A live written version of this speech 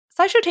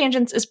SciShow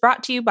Tangents is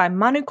brought to you by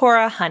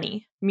Manukora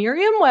Honey.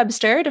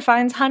 Merriam-Webster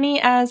defines honey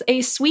as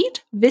a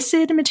sweet,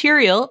 viscid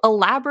material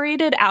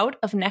elaborated out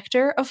of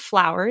nectar of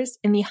flowers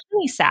in the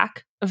honey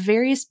sac of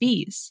various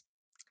bees.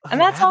 And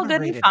that's all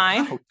good and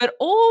fine, but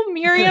old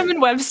Merriam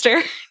and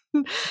Webster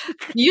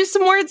used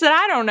some words that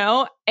I don't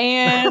know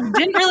and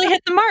didn't really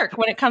hit the mark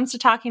when it comes to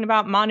talking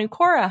about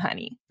Manukora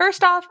honey.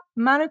 First off,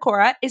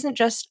 Manukora isn't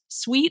just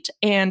sweet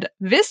and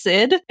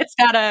viscid. It's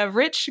got a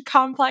rich,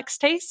 complex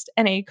taste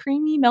and a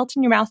creamy,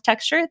 melt-in-your-mouth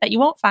texture that you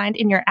won't find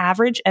in your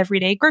average,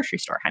 everyday grocery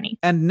store honey.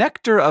 And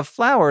nectar of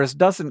flowers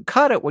doesn't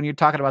cut it when you're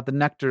talking about the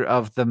nectar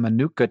of the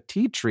Manuka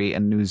tea tree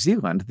in New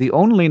Zealand, the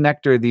only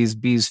nectar these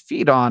bees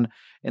feed on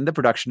in the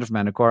production of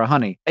Manukora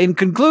honey. In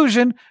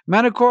conclusion,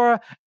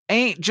 Manukora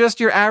ain't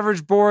just your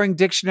average boring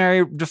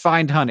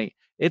dictionary-defined honey.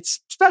 It's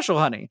special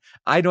honey.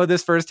 I know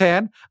this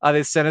firsthand.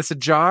 They sent us a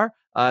jar,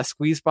 a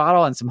squeeze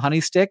bottle, and some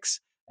honey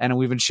sticks, and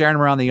we've been sharing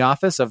them around the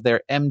office of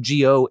their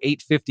MGO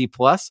 850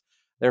 Plus,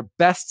 their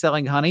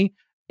best-selling honey.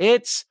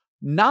 It's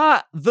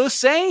not the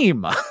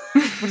same.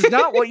 It's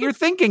not what you're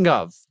thinking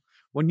of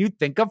when you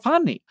think of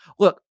honey.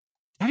 Look,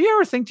 have you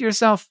ever think to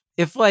yourself,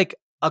 if like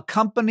a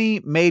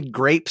company made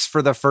grapes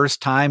for the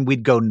first time,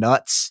 we'd go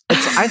nuts?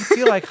 I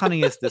feel like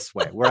honey is this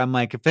way, where I'm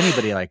like, if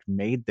anybody like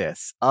made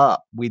this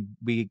up, we'd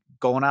be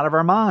going out of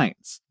our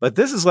minds. But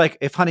this is like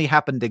if honey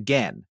happened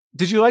again.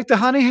 Did you like the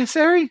honey,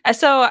 Sari?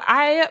 So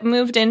I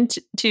moved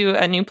into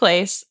a new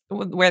place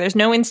where there's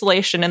no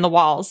insulation in the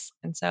walls.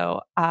 And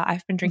so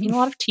I've been drinking a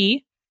lot of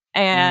tea.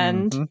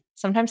 And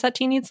sometimes that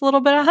tea needs a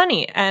little bit of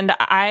honey. And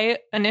I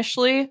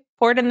initially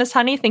poured in this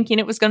honey thinking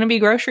it was going to be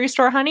grocery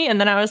store honey.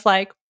 And then I was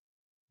like,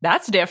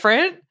 that's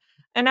different.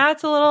 And now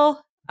it's a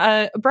little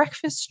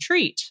breakfast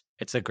treat.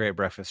 It's a great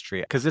breakfast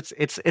treat because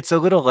it's a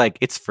little like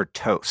it's for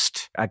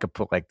toast. I could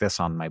put like this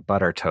on my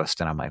butter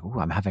toast and I'm like, ooh,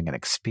 I'm having an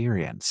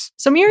experience.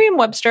 So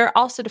Merriam-Webster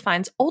also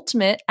defines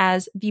ultimate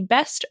as the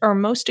best or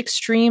most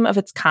extreme of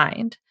its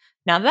kind.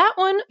 Now that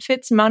one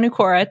fits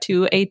Manukora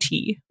to a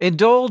T.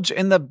 Indulge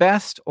in the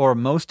best or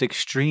most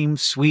extreme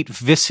sweet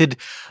viscid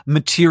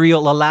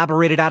material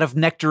elaborated out of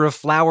nectar of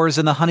flowers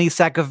in the honey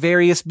sac of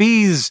various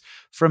bees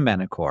from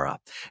Manukora.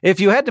 If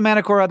you head to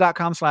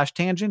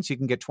manukora.com/tangents, you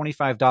can get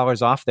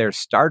 $25 off their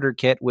starter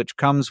kit, which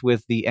comes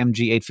with the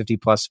MG 850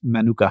 Plus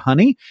Manuka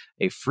honey,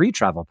 a free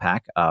travel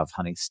pack of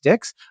honey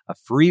sticks, a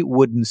free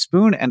wooden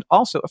spoon, and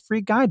also a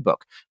free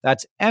guidebook.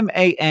 That's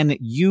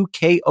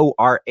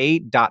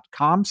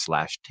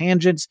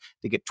manukora.com/tangents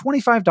to get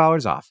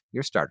 $25 off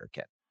your starter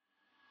kit.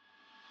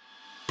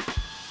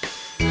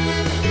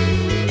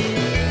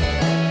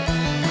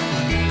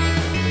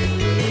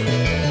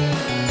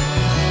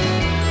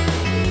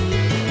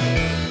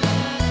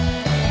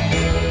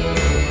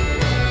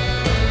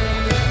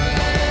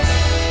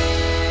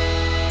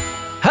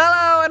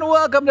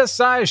 Welcome to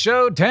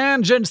SciShow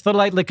Tangents, the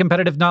lightly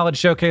competitive knowledge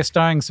showcase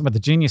starring some of the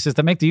geniuses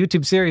that make the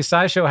YouTube series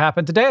SciShow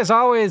happen. Today, as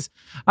always,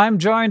 I'm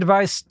joined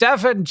by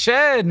Stefan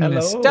Chen.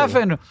 Hello.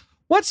 Stefan,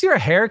 what's your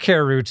hair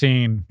care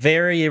routine?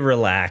 Very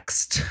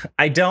relaxed.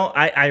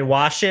 I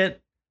wash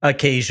it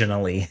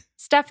occasionally.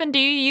 Stefan, do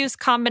you use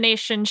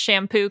combination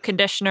shampoo,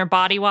 conditioner,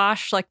 body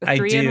wash, like the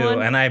 3-in-1? I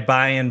do, and I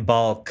buy in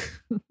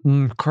bulk.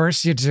 Of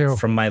course you do.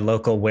 From my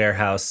local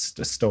warehouse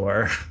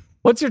store.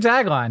 What's your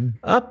tagline?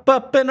 Up,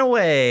 up, and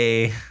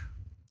away.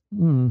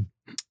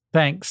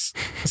 Thanks.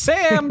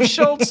 Sam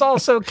Schultz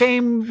also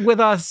came with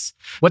us.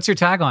 What's your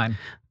tagline?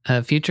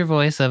 Future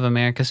voice of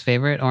America's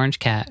favorite orange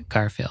cat,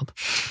 Garfield.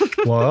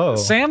 Whoa.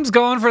 Sam's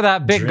going for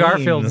that big Dreams.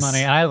 Garfield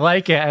money. I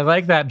like it. I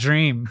like that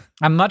dream.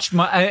 I'm much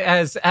more,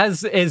 as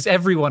is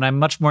everyone, I'm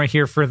much more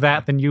here for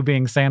that than you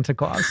being Santa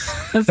Claus.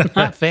 That's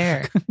not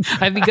fair.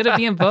 I'd be good at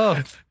being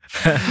both.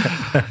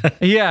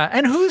 Yeah,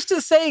 and who's to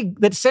say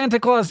that Santa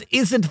Claus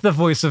isn't the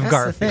voice of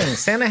Garfield? That's the thing.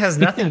 Santa has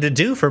nothing to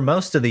do for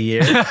most of the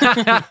year.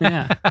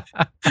 Yeah.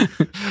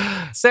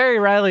 Sari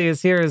Riley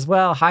is here as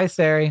well. Hi,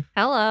 Sari.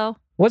 Hello.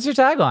 What's your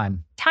tagline?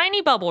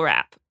 Tiny bubble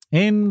wrap.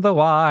 In the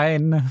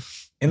wine.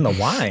 In the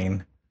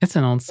wine? It's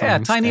an old song. Yeah,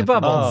 Tiny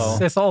Stefan. Bubbles. Oh.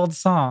 This old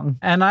song.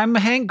 And I'm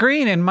Hank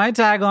Green, and my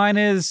tagline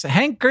is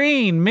Hank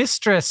Green,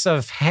 mistress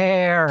of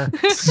hair.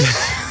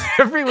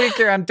 Every week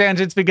here on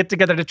Tangents, we get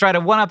together to try to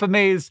one-up,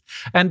 amaze,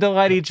 and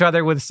delight each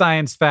other with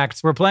science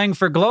facts. We're playing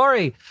for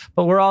glory,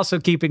 but we're also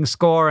keeping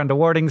score and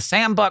awarding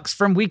Sam Bucks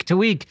from week to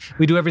week.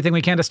 We do everything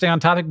we can to stay on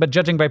topic, but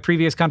judging by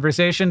previous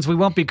conversations, we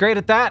won't be great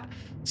at that.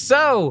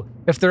 So,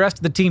 if the rest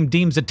of the team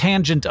deems a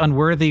tangent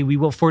unworthy, we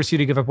will force you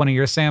to give up one of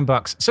your Sam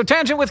Bucks. So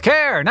tangent with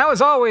care. Now,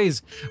 as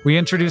always, we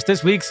introduce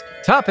this week's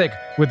topic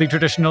with the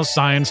traditional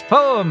science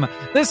poem.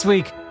 This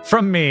week,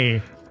 from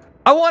me,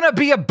 I want to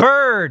be a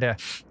bird.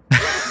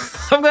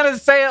 I'm going to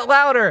say it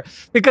louder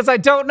because I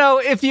don't know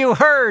if you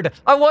heard.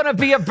 I want to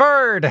be a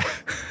bird.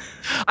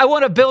 I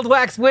want to build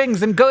wax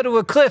wings and go to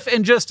a cliff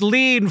and just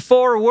lean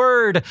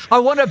forward. I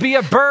want to be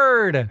a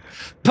bird.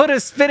 Put a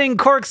spinning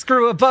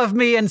corkscrew above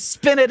me and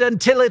spin it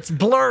until it's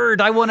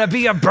blurred. I want to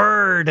be a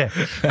bird.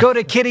 Go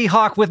to Kitty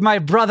Hawk with my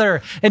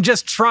brother and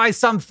just try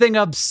something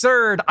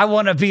absurd. I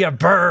want to be a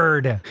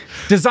bird.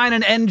 Design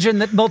an engine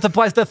that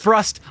multiplies the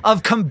thrust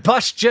of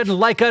combustion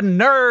like a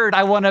nerd.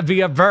 I want to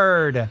be a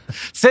bird.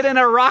 Sit in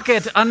a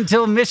rocket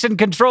until mission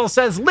control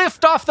says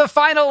lift off the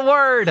final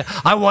word.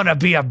 I want to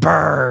be a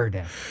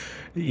bird.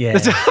 Yeah.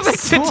 The topic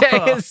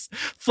today is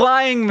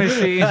flying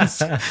machines.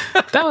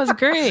 That was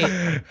great.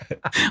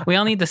 We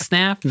all need to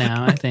snap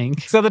now, I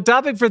think. So the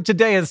topic for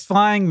today is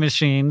flying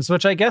machines,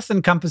 which I guess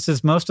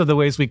encompasses most of the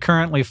ways we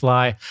currently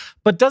fly.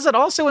 But does it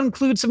also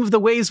include some of the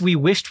ways we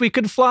wished we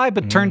could fly,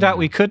 but turned out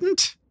we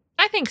couldn't?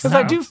 I think so.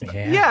 Because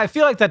I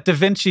feel like that Da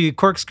Vinci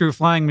corkscrew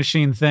flying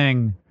machine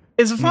thing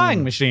is a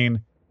flying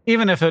machine,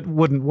 even if it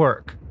wouldn't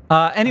work.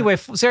 Anyway,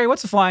 Sari,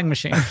 what's a flying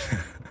machine?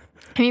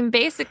 I mean,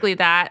 basically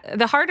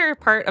the harder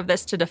part of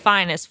this to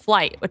define is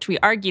flight, which we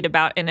argued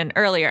about in an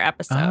earlier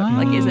episode.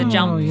 Like, is a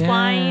jump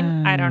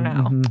flying? I don't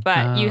know.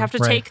 But you have to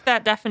take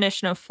that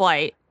definition of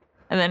flight,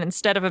 and then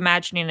instead of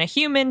imagining a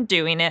human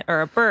doing it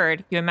or a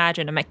bird, you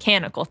imagine a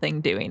mechanical thing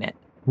doing it.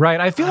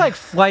 Right. I feel like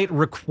flight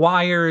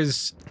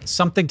requires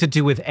something to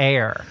do with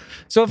air.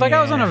 So if like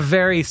I was on a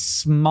very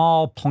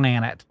small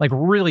planet, like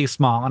really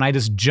small, and I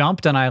just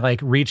jumped and I like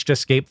reached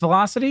escape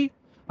velocity,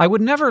 I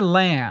would never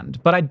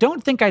land, but I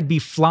don't think I'd be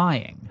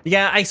flying.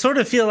 Yeah, I sort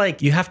of feel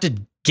like you have to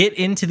get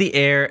into the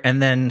air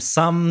and then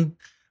some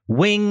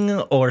wing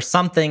or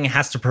something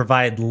has to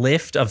provide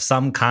lift of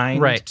some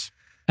kind. Right.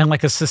 And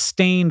like a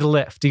sustained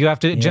lift. You have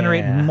to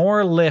generate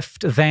more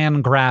lift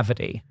than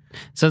gravity.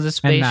 So the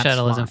space that's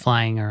shuttle isn't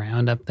flying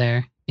around up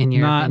there in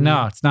your opinion?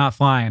 No, it's not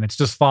flying. It's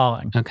just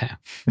falling. Okay.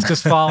 It's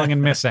just falling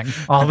and missing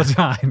all the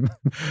time.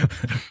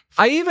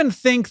 I even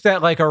think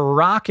that like a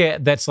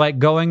rocket that's like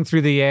going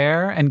through the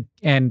air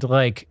and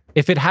like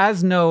if it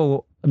has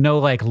no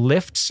like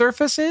lift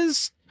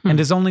surfaces and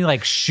is only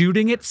like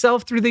shooting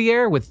itself through the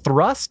air with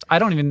thrust, I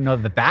don't even know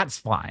that that's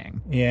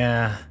flying.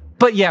 Yeah.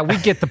 But yeah, we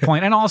get the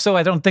point. And also,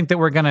 I don't think that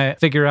we're going to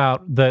figure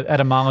out the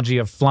etymology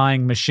of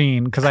flying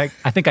machine because I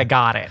think I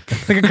got it. I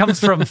think it comes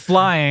from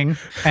flying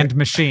and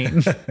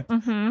machine.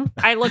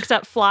 I looked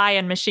up fly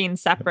and machine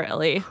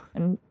separately,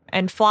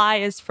 and fly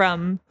is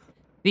from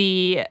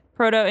the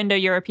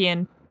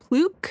Proto-Indo-European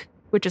pluk,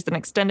 which is an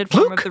extended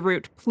form of the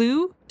root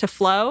plu, to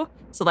flow.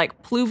 So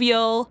like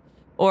pluvial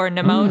or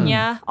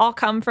pneumonia all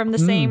come from the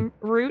same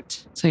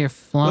root. So you're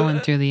flowing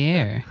through the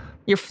air.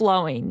 You're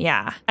flowing,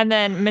 yeah. And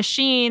then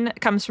machine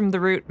comes from the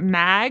root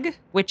mag,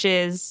 which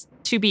is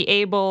to be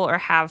able or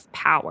have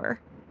power.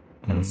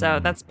 And so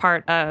that's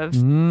part of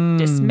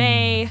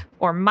dismay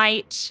or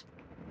might,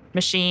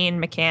 machine,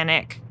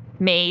 mechanic,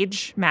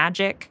 mage,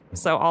 magic.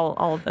 So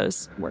all of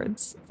those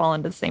words fall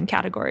into the same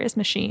category as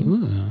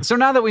machine. Ooh. So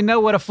now that we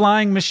know what a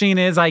flying machine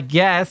is, I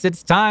guess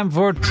it's time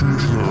for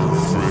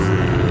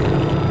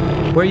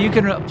where you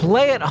can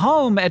play at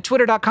home at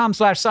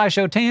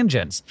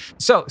twitter.com/SciShowTangents.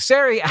 So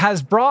Sari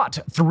has brought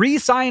 3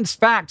 science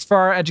facts for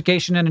our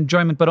education and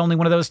enjoyment, but only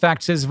one of those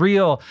facts is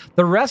real.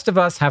 The rest of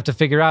us have to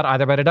figure out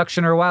either by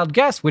deduction or wild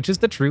guess which is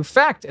the true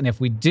fact. And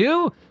if we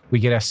do, we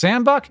get a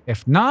Sambuck.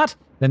 If not,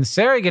 then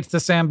Sari gets the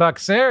Sambuck.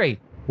 Sari,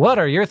 what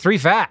are your 3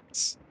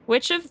 facts?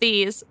 Which of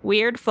these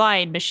weird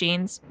flying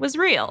machines was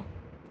real?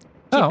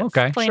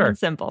 Okay, Plain sure. and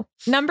simple.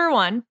 Number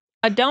 1,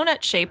 a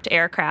donut-shaped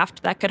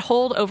aircraft that could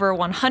hold over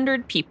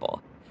 100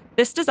 people.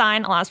 This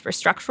design allows for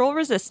structural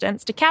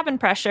resistance to cabin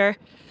pressure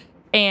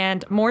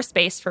and more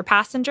space for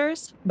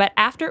passengers, but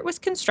after it was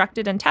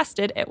constructed and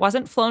tested, it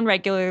wasn't flown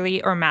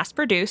regularly or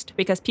mass-produced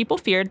because people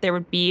feared there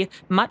would be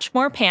much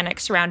more panic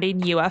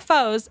surrounding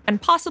UFOs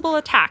and possible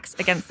attacks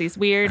against these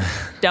weird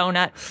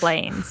donut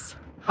planes.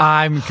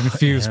 I'm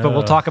confused, but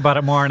we'll talk about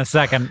it more in a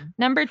second.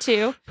 Number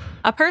 2,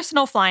 a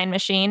personal flying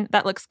machine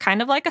that looks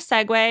kind of like a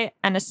Segway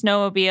and a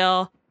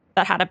snowmobile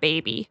that had a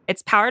baby.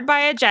 It's powered by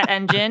a jet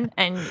engine,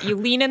 and you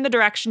lean in the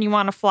direction you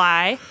want to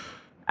fly,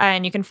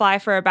 and you can fly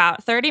for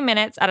about 30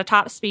 minutes at a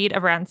top speed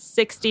of around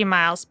 60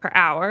 miles per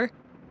hour.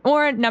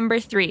 Or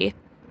number 3,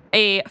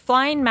 a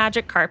flying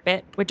magic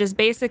carpet, which is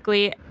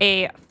basically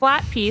a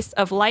flat piece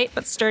of light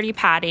but sturdy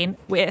padding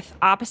with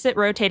opposite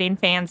rotating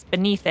fans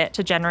beneath it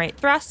to generate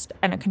thrust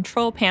and a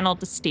control panel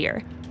to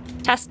steer.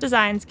 Test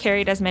designs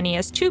carried as many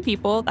as 2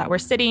 people that were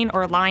sitting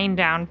or lying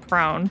down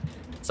prone,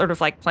 sort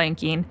of like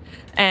planking,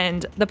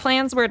 and the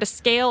plans were to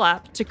scale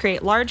up to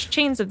create large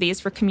chains of these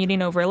for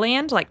commuting over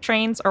land like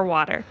trains or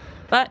water.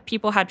 But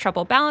people had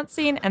trouble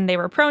balancing and they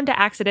were prone to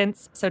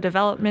accidents, so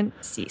development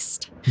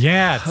ceased.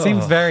 Yeah, it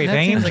seems very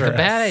That seems dangerous. like a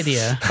bad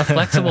idea. A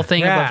flexible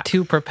thing Yeah. above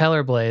 2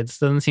 propeller blades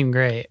doesn't seem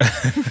great.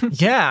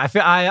 Yeah,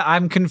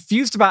 I'm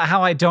confused about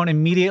how I don't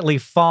immediately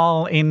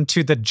fall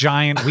into the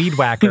giant weed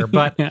whacker,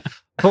 but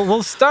but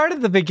we'll start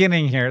at the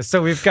beginning here.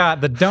 So we've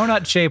got the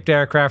donut-shaped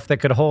aircraft that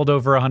could hold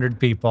over 100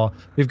 people.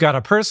 We've got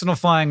a personal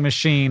flying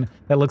machine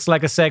that looks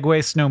like a Segway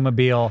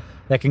snowmobile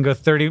that can go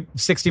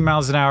 60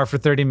 miles an hour for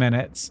 30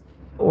 minutes.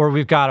 Or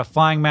we've got a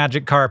flying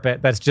magic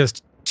carpet that's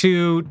just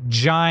two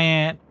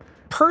giant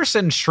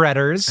person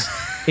shredders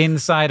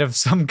inside of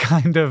some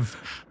kind of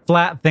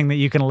flat thing that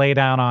you can lay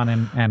down on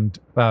and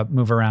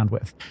move around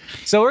with.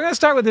 So we're gonna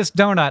start with this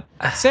donut.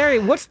 Sari,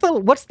 what's the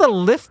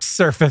lift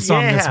surface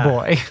on this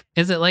boy?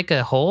 Is it like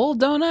a whole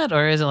donut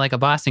or is it like a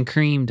Boston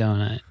cream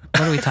donut?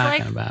 What are we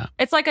talking about?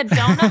 It's like a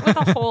donut with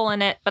a hole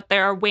in it, but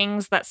there are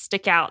wings that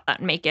stick out that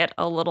make it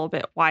a little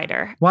bit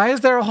wider. Why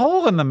is there a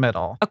hole in the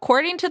middle?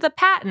 According to the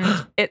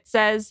patent, it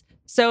says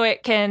so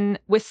it can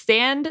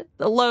withstand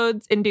the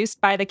loads induced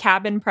by the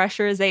cabin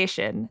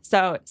pressurization.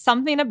 So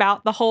something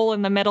about the hole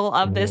in the middle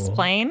of this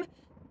plane,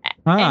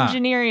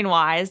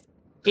 engineering-wise,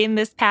 in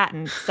this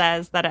patent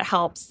says that it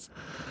helps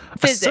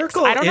physics. A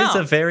circle I don't know. is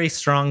a very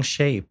strong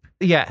shape.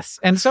 Yes,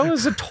 and so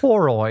is a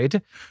toroid.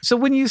 So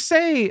when you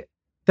say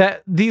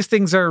that these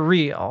things are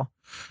real,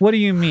 what do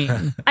you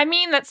mean? I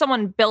mean that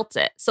someone built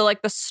it. So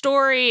like the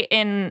story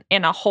in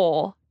a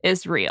hole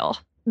is real.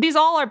 These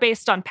all are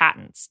based on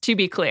patents, to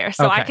be clear.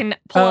 So I can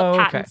pull up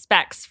patent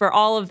specs for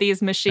all of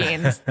these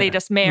machines. They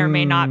just may or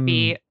may not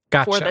be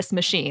for this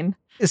machine.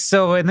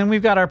 So, and then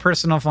we've got our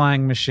personal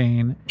flying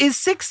machine. Is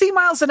 60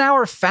 miles an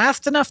hour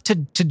fast enough to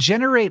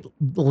generate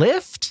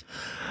lift?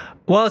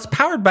 Well, it's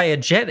powered by a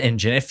jet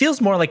engine. It feels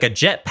more like a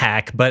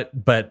jetpack,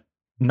 but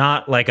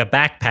not like a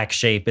backpack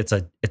shape. It's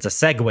a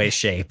Segway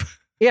shape.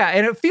 Yeah,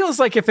 and it feels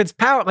like if it's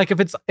powered, like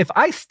if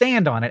I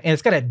stand on it and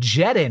it's got a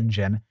jet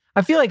engine,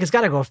 I feel like it's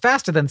got to go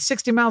faster than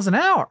 60 miles an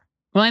hour.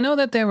 Well, I know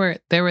that there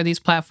were these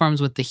platforms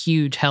with the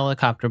huge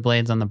helicopter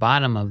blades on the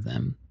bottom of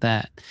them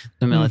that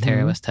the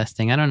military was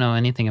testing. I don't know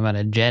anything about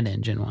a jet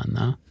engine one,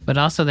 though. But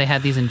also they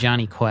had these in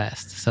Johnny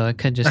Quest, so it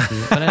could just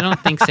be... But I don't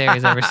think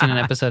Sari's ever seen an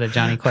episode of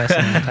Johnny Quest.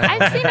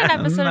 I've seen an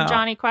episode of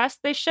Johnny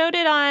Quest. They showed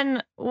it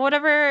on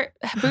whatever...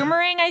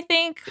 Boomerang, I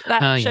think,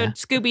 that showed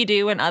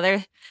Scooby-Doo and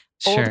other...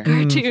 old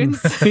cartoons.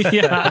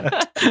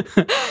 Yeah.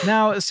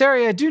 Now,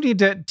 Sari, I do need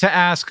to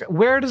ask,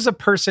 where does a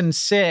person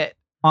sit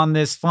on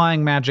this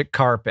flying magic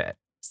carpet?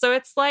 So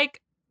it's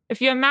like,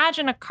 if you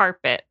imagine a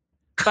carpet,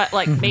 but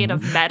like made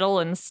of metal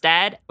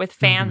instead, with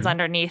fans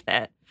underneath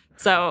it.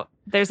 So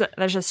there's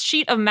a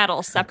sheet of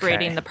metal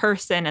separating the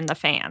person and the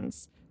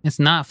fans. It's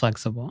not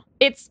flexible.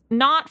 It's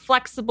not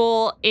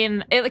flexible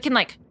it can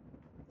like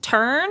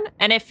turn,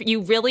 and if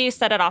you really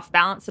set it off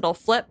balance, it'll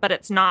flip, but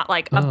it's not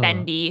like a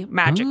bendy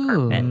magic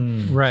carpet.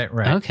 Right.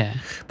 Okay.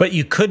 But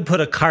you could put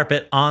a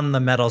carpet on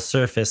the metal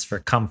surface for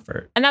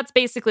comfort. And that's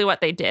basically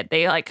what they did.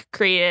 They like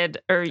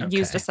created or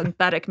used a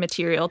synthetic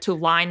material to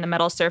line the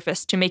metal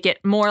surface to make it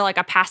more like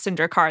a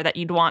passenger car that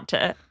you'd want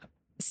to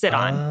sit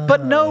on.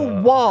 But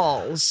no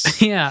walls.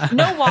 Yeah.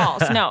 No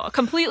walls. No, a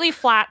completely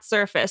flat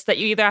surface that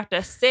you either have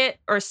to sit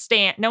or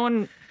stand. No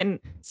one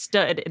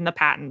stood in the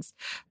patents,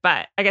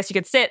 but I guess you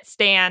could sit,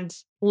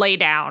 stand, lay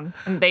down,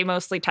 and they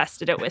mostly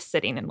tested it with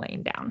sitting and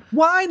laying down.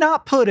 Why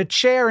not put a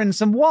chair and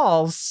some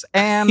walls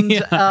and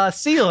a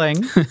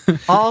ceiling?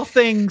 All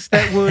things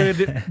that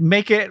would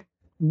make it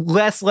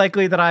less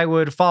likely that I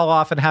would fall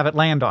off and have it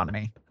land on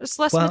me. There's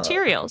less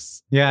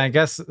materials. Yeah, I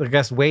guess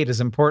weight is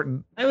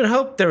important. I would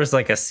hope there was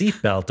like a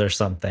seatbelt or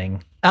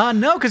something.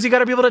 No, because you got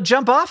to be able to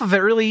jump off of it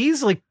really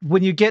easily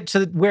when you get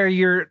to where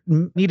you're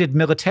needed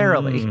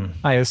militarily,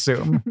 I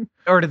assume.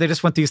 Or do they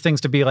just want these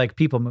things to be like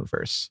people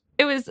movers?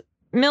 It was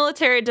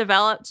military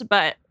developed,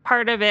 but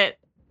part of it,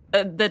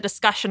 the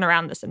discussion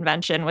around this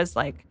invention was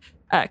like,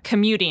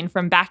 commuting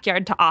from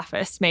backyard to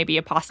office may be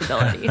a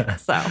possibility.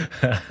 So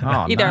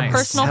either a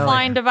personal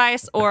flying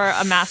device or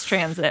a mass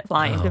transit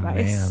flying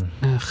device.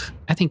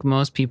 I think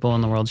most people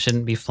in the world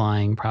shouldn't be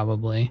flying,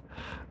 probably.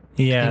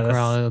 Yeah, I think we're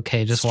all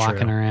okay just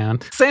walking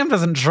around. Sam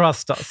doesn't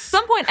trust us. At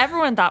some point,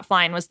 everyone thought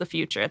flying was the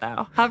future,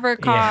 though. Hover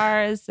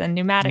cars and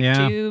pneumatic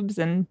tubes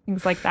and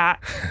things like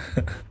that.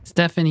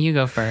 Stefan, you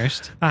go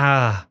first.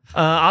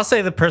 I'll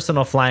say the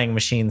personal flying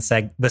machine,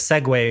 the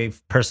Segway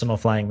personal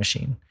flying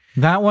machine.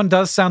 That one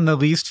does sound the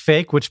least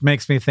fake, which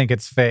makes me think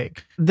it's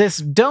fake.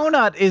 This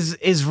donut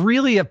is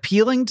really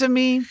appealing to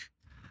me,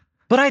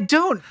 but I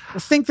don't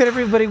think that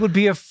everybody would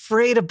be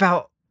afraid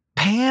about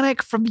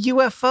panic from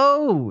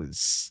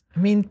UFOs. I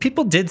mean,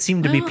 people did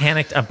seem to be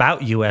panicked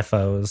about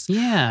UFOs.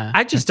 Yeah.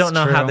 I just don't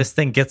know how this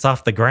thing gets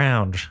off the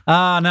ground. No,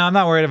 I'm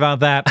not worried about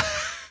that.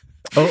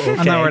 Okay.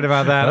 I'm not worried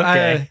about that.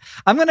 Okay.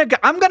 I'm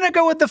gonna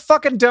go with the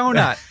fucking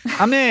donut.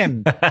 I'm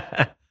in.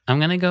 I'm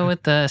going to go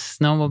with the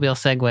snowmobile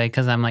Segway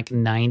because I'm like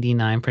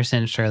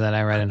 99% sure that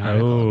I read an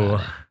article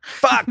about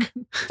it.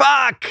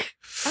 Fuck.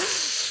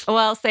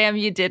 Well, Sam,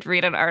 you did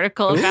read an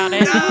article about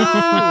it.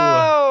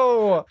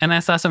 No! And I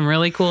saw some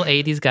really cool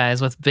 80s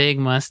guys with big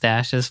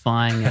mustaches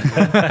flying.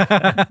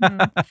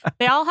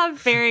 They all have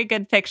very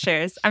good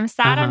pictures. I'm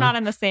sad I'm not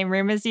in the same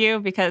room as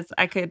you because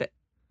I could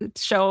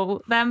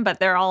show them, but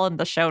they're all in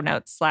the show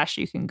notes /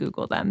 you can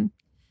Google them.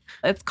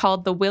 It's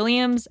called the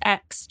Williams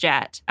X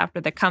Jet after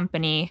the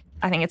company.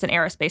 I think it's an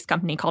aerospace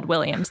company called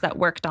Williams that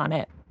worked on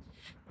it.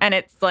 And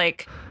it's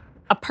like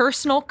a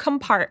personal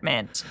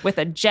compartment with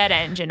a jet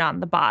engine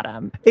on the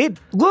bottom. It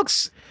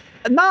looks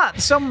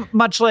not so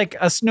much like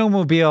a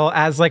snowmobile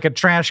as like a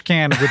trash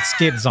can with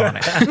skids on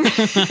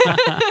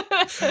it.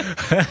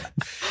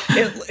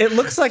 It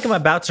looks like I'm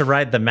about to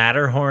ride the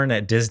Matterhorn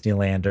at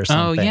Disneyland or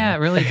something. Oh yeah, it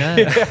really does.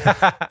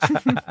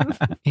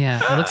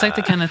 Yeah, it looks like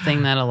the kind of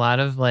thing that a lot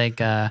of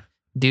like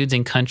dudes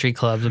in country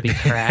clubs would be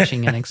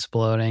crashing and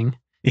exploding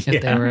if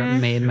they were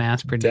made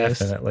mass produced.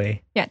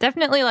 Definitely. Yeah,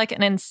 definitely like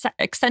an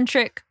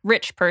eccentric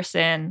rich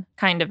person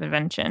kind of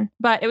invention.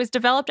 But it was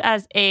developed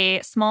as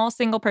a small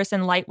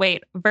single-person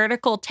lightweight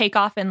vertical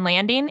takeoff and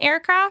landing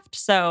aircraft.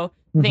 So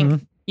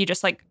think you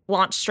just like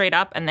launch straight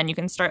up and then you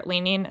can start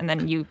leaning and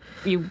then you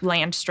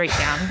land straight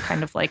down,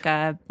 kind of like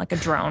a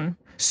drone.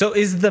 So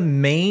is the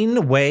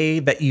main way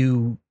that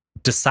you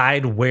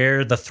decide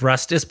where the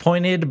thrust is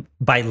pointed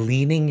by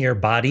leaning your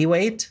body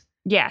weight?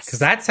 Yes. Because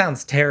that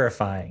sounds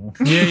terrifying.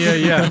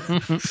 Yeah.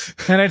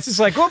 And it's just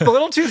like, a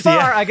little too far.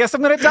 Yeah. I guess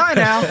I'm going to die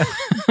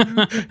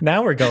now.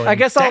 Now we're going I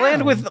guess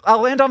down.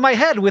 I'll land on my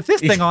head with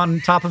this thing on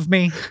top of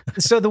me.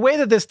 So the way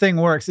that this thing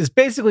works is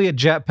basically a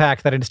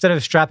jetpack that instead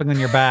of strapping on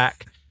your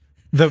back,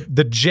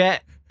 the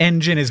jet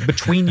engine is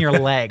between your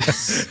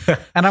legs.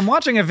 And I'm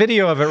watching a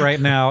video of it right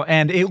now,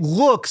 and it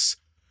looks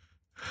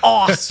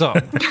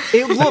awesome.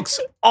 It looks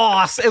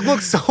awesome. It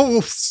looks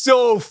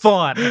so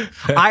fun.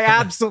 I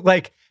absolutely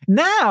like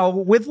now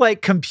with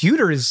like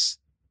computers,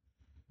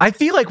 I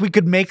feel like we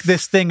could make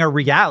this thing a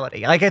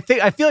reality. Like I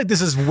feel like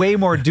this is way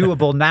more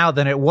doable now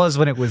than it was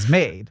when it was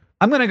made.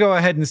 I'm going to go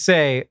ahead and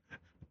say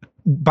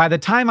by the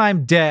time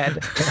I'm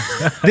dead,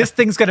 this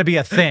thing's going to be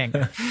a thing.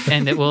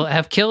 And it will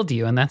have killed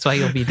you, and that's why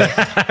you'll be dead.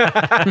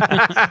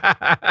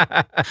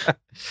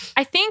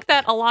 I think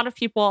that a lot of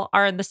people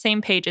are on the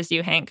same page as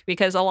you, Hank,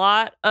 because a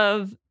lot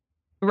of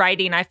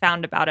writing I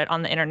found about it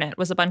on the internet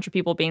was a bunch of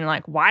people being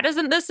like, why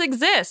doesn't this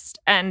exist?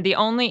 And the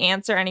only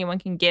answer anyone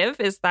can give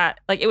is that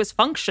like it was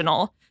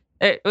functional.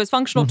 It was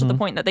functional to the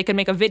point that they could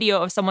make a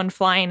video of someone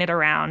flying it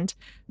around.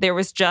 It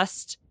was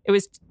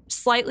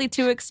slightly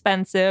too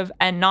expensive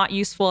and not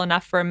useful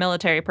enough for a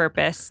military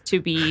purpose to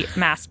be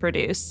mass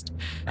produced.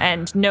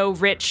 And no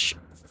rich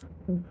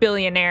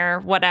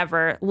billionaire,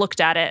 whatever, looked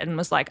at it and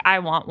was like, I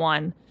want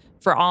one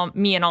for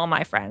me and all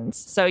my friends.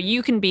 So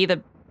you can be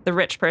the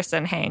rich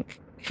person, Hank,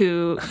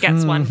 who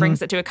gets one,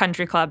 brings it to a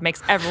country club,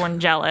 makes everyone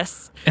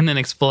jealous. And then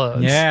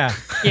explodes. Yeah.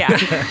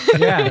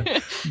 Yeah.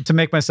 To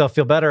make myself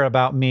feel better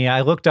about me,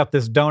 I looked up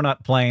this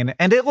donut plane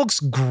and it looks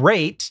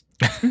great.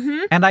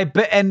 And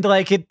and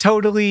like it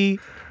totally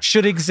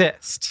should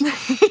exist.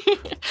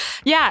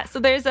 Yeah. So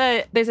there's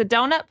a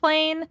donut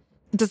plane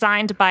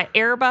designed by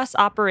Airbus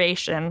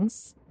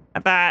Operations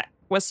that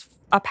was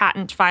a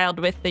patent filed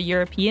with the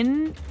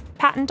European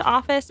Patent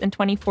Office in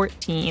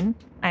 2014,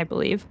 I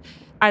believe.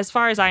 As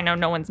far as I know,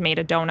 no one's made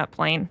a donut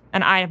plane,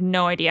 and I have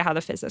no idea how the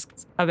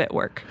physics of it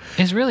work.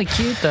 It's really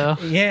cute, though.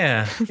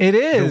 Yeah. It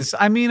is.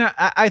 I mean,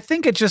 I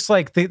think it's just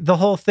like the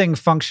whole thing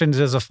functions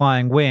as a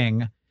flying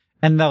wing,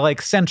 and the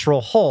like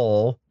central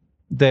hole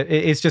that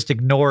is just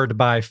ignored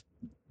by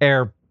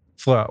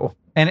airflow.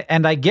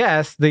 And I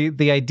guess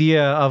the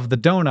idea of the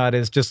donut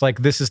is just like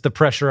this is the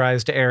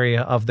pressurized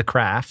area of the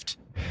craft.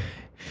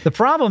 The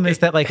problem is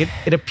that like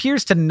it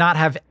appears to not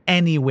have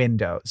any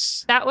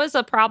windows. That was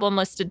a problem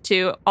listed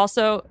too.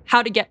 Also,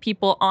 how to get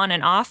people on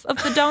and off of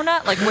the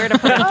donut, like where to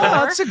put the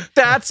door.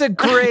 That's a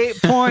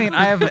great point.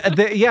 I have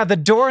the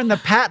door in the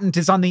patent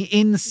is on the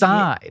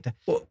inside.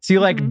 So you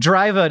like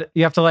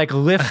you have to like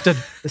lift a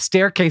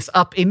staircase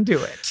up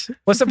into it.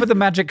 What's up with the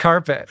magic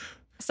carpet?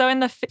 So in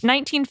the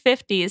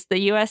 1950s, the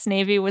U.S.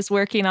 Navy was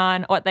working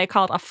on what they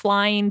called a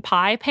flying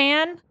pie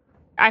pan.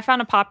 I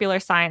found a Popular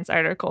Science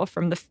article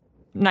from the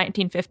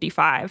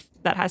 1955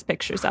 that has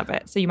pictures of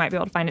it, so you might be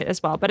able to find it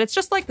as well. But it's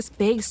just like this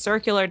big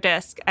circular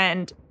disc,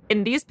 and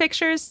in these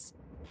pictures,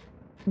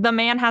 the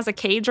man has a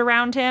cage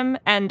around him,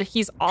 and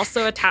he's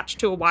also attached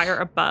to a wire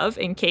above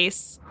in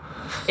case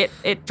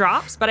it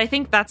drops. But I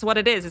think that's what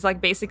it is. It's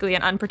like basically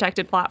an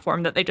unprotected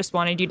platform that they just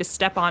wanted you to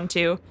step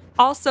onto.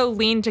 Also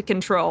lean to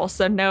control,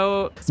 so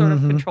no sort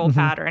of control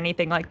pad or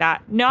anything like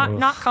that.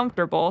 Not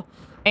comfortable.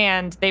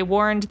 And they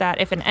warned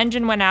that if an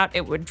engine went out,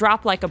 it would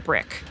drop like a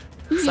brick.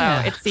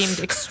 Yeah. So it seemed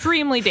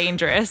extremely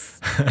dangerous.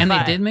 And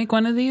they did make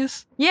one of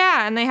these?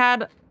 Yeah, and they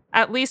had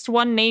at least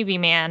one Navy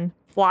man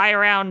fly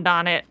around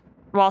on it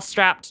while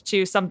strapped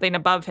to something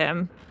above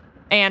him.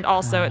 And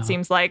also, it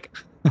seems like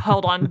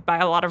held on by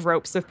a lot of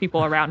ropes with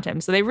people around him.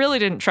 So they really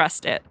didn't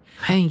trust it.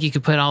 I think you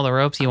could put all the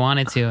ropes you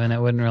wanted to, and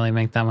it wouldn't really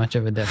make that much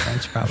of a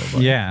difference,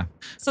 probably. Yeah.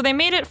 So they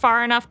made it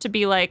far enough to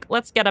be like,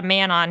 let's get a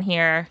man on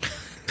here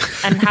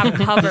and have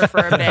him hover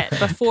for a bit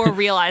before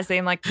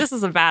realizing, like, this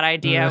is a bad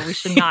idea. We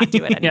should not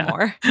do it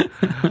anymore.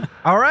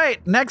 All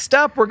right. Next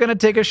up, we're going to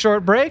take a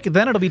short break.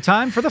 Then it'll be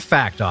time for the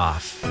Fact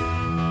Off.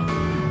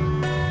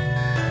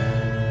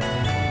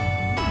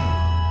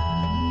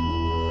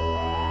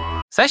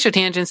 SciShow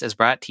Tangents is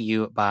brought to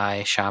you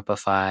by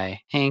Shopify.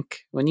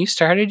 Hank, when you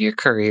started your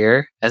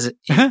career as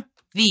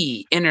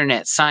the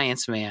internet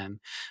science man,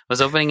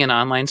 was opening an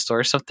online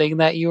store something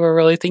that you were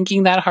really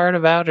thinking that hard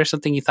about, or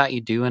something you thought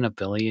you'd do in a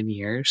billion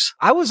years?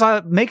 I was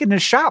making a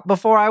shop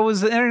before I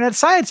was the internet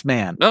science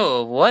man.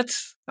 Oh, what?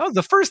 That was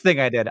the first thing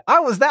I did. I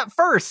was that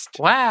first.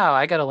 Wow,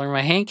 I got to learn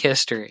my Hank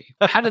history.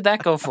 How did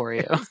that go for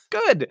you?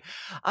 Good.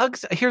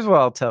 Here's what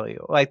I'll tell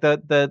you. Like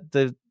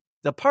the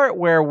part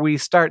where we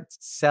start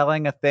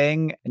selling a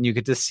thing and you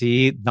get to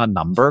see the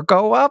number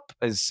go up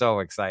is so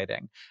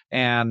exciting.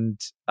 And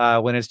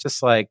when it's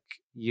just like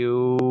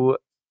you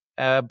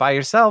by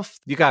yourself,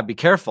 you got to be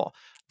careful.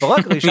 But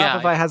luckily,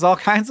 Shopify has all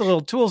kinds of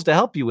little tools to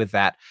help you with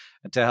that,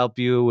 to help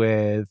you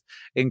with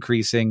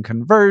increasing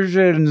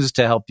conversions,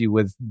 to help you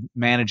with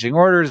managing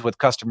orders, with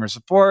customer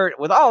support,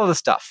 with all of the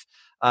stuff.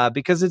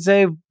 Because it's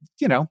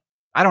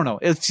I don't know.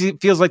 It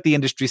feels like the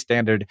industry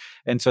standard.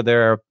 And so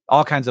there are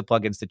all kinds of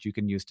plugins that you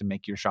can use to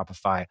make your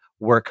Shopify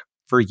work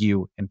for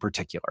you in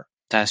particular.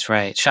 That's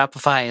right.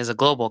 Shopify is a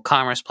global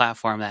commerce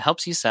platform that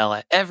helps you sell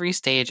at every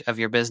stage of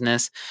your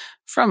business,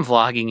 from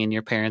vlogging in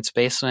your parents'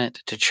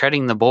 basement to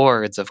treading the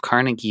boards of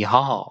Carnegie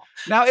Hall.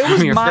 Now, it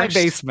was my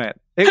basement.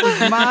 It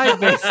was my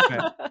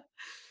basement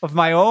of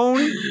my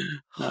own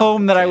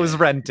home that I was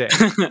renting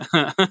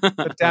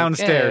the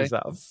downstairs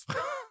of.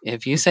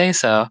 If you say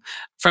so.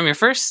 From your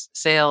first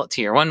sale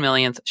to your 1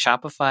 millionth,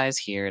 Shopify is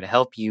here to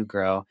help you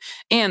grow.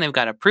 And they've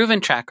got a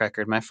proven track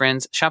record, my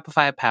friends.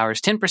 Shopify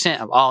powers 10%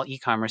 of all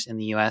e-commerce in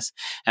the US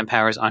and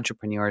powers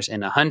entrepreneurs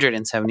in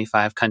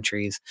 175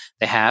 countries.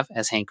 They have,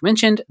 as Hank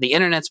mentioned, the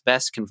internet's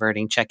best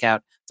converting checkout,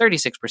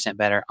 36%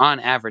 better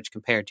on average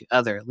compared to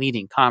other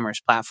leading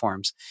commerce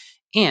platforms.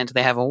 And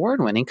they have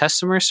award-winning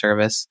customer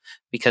service,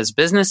 because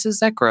businesses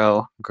that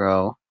grow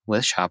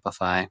with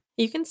Shopify.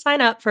 You can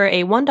sign up for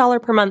a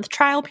 $1 per month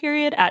trial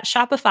period at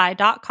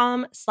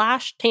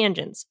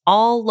shopify.com/tangents,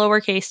 all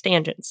lowercase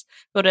tangents.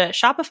 Go to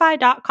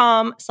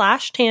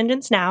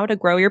shopify.com/tangents now to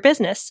grow your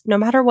business, no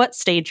matter what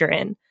stage you're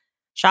in.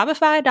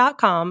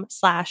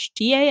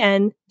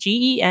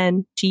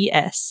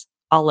 Shopify.com/TANGENTS,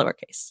 all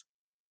lowercase.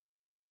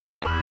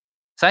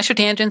 Slash Your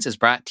Tangents is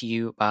brought to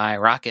you by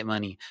Rocket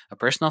Money, a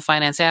personal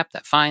finance app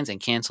that finds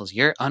and cancels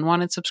your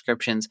unwanted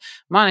subscriptions,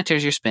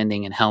 monitors your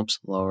spending, and helps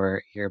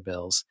lower your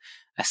bills.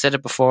 I said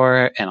it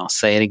before, and I'll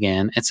say it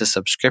again. It's a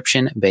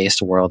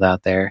subscription-based world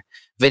out there.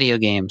 Video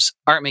games,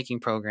 art-making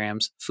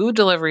programs, food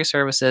delivery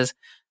services.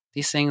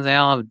 These things, they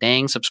all have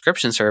dang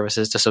subscription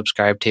services to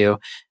subscribe to.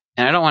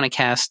 And I don't want to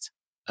cast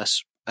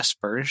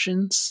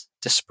aspersions?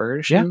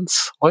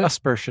 Dispersions? Yeah.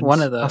 Aspersions.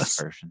 One of those.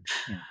 Aspersions.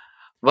 Yeah.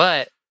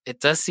 But it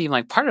does seem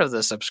like part of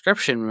the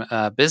subscription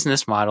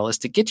business model is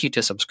to get you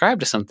to subscribe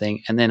to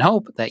something and then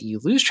hope that you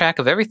lose track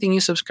of everything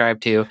you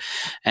subscribe to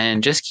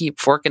and just keep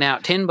forking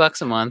out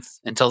 $10 a month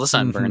until the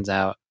sun burns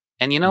out.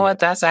 And you know what?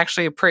 That's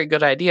actually a pretty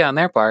good idea on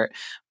their part,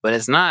 but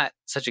it's not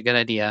such a good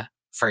idea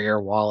for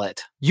your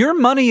wallet. Your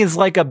money is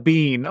like a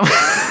bean.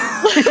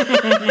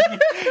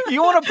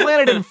 You want to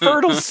plant it in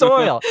fertile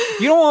soil.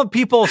 You don't want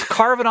people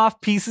carving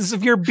off pieces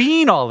of your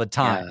bean all the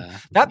time.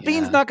 That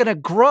bean's not going to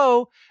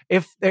grow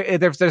if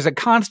there's a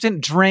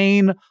constant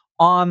drain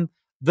on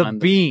the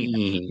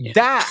bean.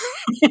 That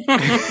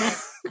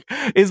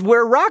is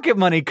where Rocket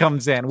Money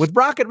comes in. With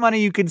Rocket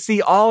Money, you can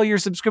see all your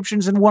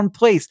subscriptions in one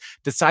place,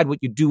 decide what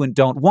you do and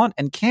don't want,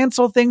 and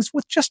cancel things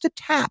with just a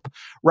tap.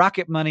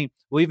 Rocket Money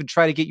will even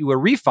try to get you a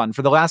refund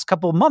for the last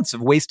couple of months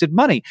of wasted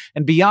money.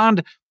 And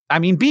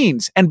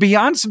beans. And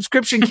beyond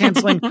subscription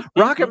canceling,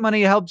 Rocket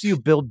Money helps you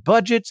build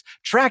budgets,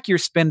 track your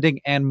spending,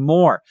 and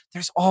more.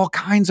 There's all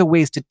kinds of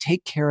ways to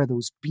take care of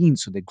those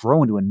beans so they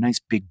grow into a nice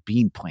big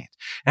bean plant.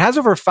 It has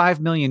over 5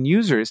 million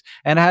users,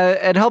 and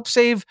it helps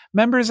save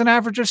members an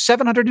average of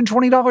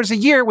 $720 a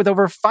year with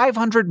over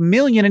 500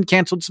 million in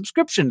canceled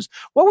subscriptions.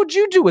 What would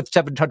you do with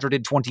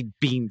 720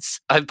 beans?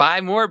 I'd buy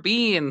more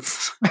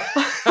beans.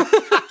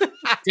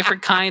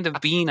 Different kind of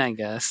bean, I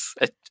guess.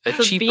 A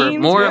cheaper,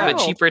 beans, more of a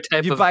cheaper type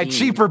of bean. You buy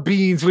cheaper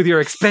beans with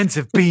your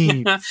expensive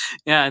beans.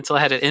 Yeah, until I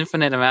had an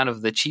infinite amount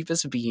of the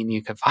cheapest bean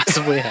you could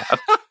possibly have.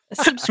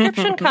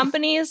 Subscription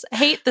companies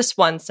hate this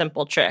one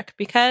simple trick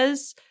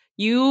because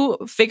you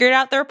figured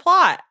out their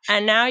plot,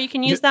 and now you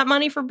can use that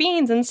money for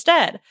beans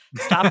instead.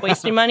 Stop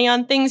wasting money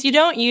on things you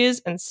don't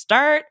use and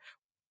start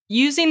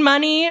using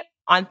money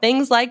on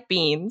things like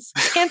beans.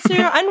 Cancel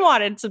your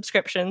unwanted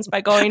subscriptions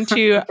by going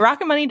to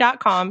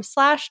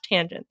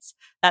rocketmoney.com/tangents.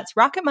 That's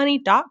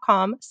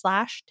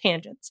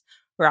rocketmoney.com/tangents.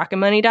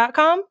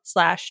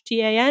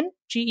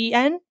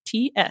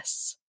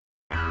 rocketmoney.com/TANGENTS.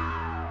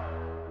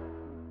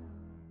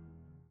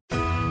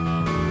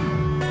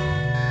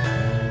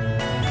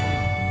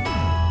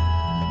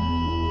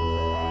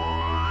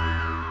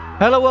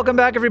 Hello, welcome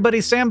back,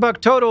 everybody. Sam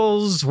Buck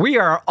Totals. We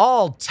are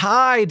all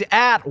tied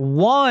at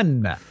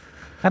 1.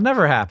 That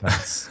never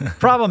happens.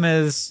 Problem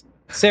is,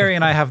 Sari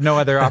and I have no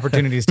other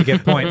opportunities to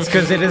get points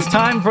because it is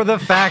time for the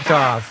fact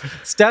off.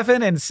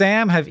 Stefan and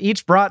Sam have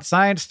each brought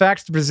science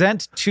facts to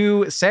present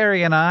to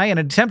Sari and I in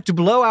an attempt to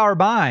blow our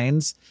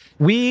minds.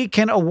 We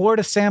can award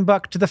a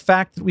Sambuck to the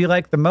fact that we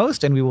like the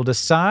most, and we will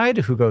decide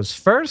who goes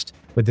first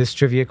with this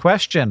trivia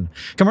question.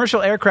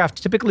 Commercial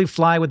aircraft typically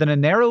fly within a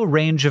narrow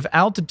range of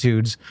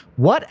altitudes.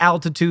 What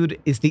altitude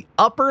is the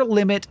upper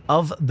limit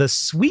of the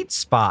sweet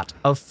spot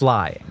of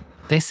flying?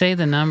 They say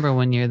the number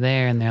when you're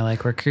there, and they're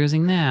like, "We're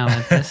cruising now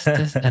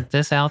at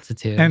this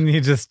altitude." And you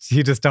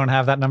just don't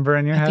have that number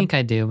in your head? I think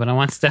I do, but I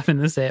want Stefan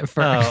to say it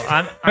first.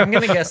 Oh, I'm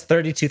going to guess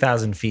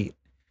 32,000 feet.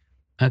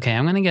 Okay,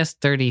 I'm going to guess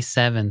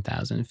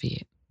 37,000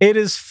 feet. It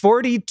is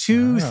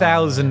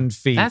 42,000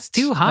 feet. That's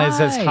too high. It's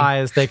as high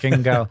as they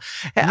can go.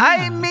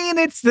 I mean,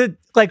 it's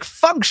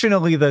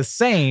functionally the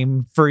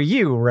same for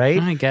you,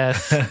 right? I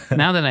guess.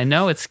 Now that I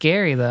know, it's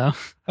scary, though.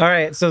 All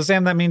right, so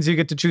Sam, that means you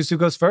get to choose who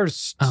goes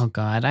first. Oh,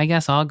 God. I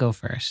guess I'll go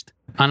first.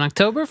 On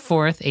October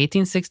 4th,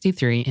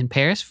 1863, in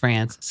Paris,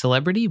 France,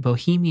 celebrity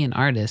bohemian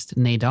artist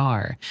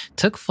Nadar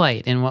took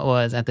flight in what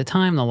was, at the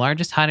time, the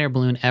largest hot air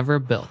balloon ever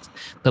built.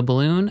 The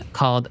balloon,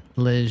 called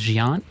Le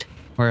Géant,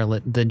 or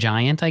the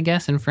Giant, I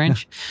guess, in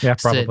French. Yeah,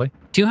 probably.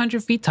 Stood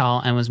 200 feet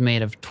tall and was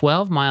made of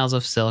 12 miles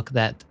of silk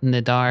that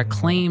Nadar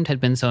claimed had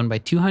been sewn by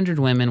 200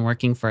 women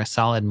working for a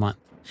solid month.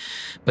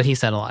 But he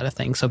said a lot of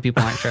things, so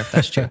people aren't sure if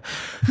that's true.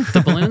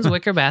 The balloon's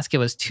wicker basket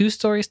was 2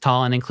 stories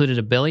tall and included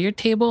a billiard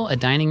table, a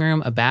dining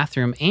room, a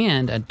bathroom,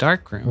 and a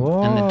dark room.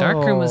 Whoa. And the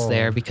dark room was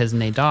there because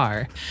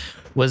Nadar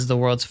was the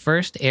world's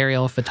first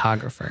aerial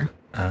photographer.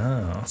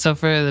 Oh. So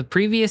for the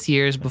previous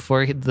years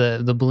before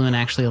the balloon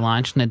actually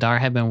launched, Nadar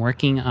had been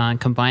working on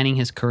combining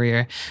his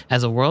career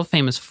as a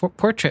world-famous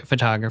portrait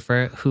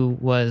photographer who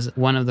was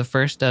one of the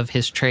first of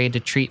his trade to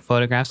treat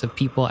photographs of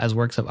people as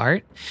works of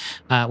art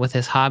with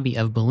his hobby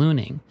of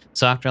ballooning.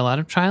 So after a lot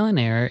of trial and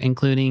error,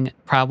 including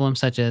problems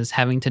such as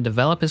having to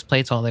develop his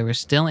plates while they were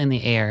still in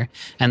the air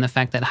and the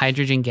fact that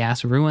hydrogen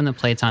gas ruined the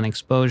plates on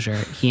exposure,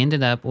 he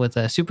ended up with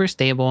a super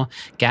stable,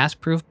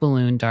 gas-proof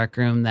balloon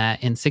darkroom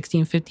that in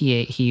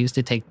 1658 he used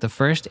to take the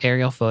first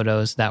aerial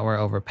photos that were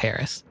over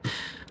Paris.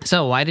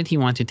 So why did he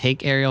want to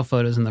take aerial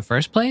photos in the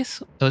first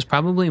place? It was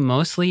probably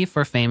mostly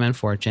for fame and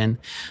fortune,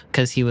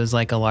 because he was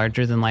like a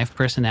larger-than-life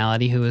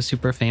personality who was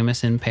super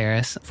famous in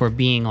Paris for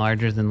being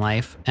larger than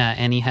life,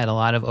 and he had a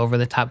lot of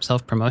over-the-top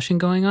self-promotion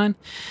going on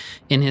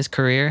in his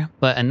career.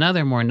 But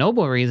another more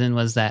noble reason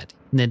was that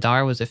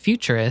Nadar was a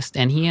futurist,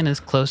 and he and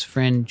his close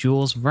friend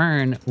Jules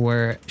Verne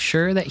were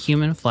sure that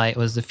human flight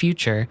was the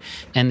future,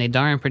 and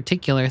Nadar in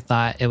particular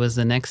thought it was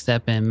the next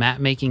step in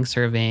map-making,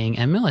 surveying,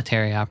 and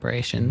military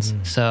operations.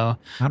 So,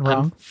 Not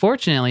wrong.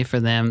 unfortunately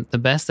for them, the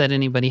best that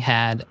anybody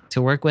had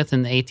to work with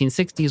in the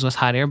 1860s was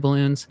hot air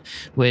balloons,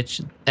 which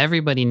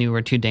everybody knew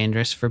were too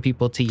dangerous for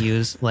people to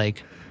use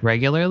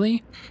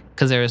regularly,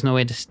 because there was no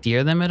way to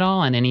steer them at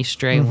all, and any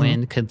stray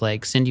wind could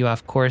send you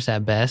off course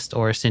at best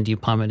or send you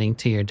plummeting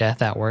to your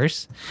death at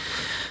worst.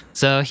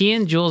 So he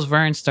and Jules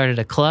Verne started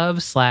a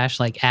club /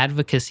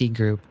 advocacy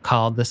group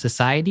called the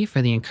Society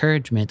for the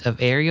Encouragement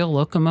of Aerial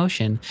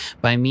Locomotion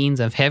by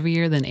Means of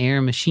Heavier Than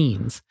Air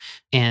Machines.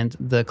 And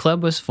the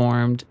club was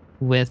formed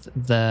with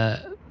the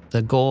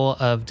goal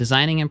of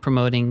designing and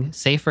promoting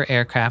safer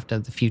aircraft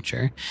of the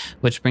future,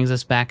 which brings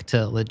us back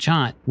to Le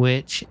Géant,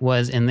 which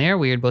was, in their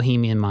weird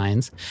bohemian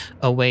minds,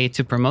 a way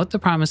to promote the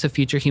promise of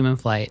future human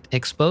flight,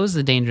 expose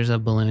the dangers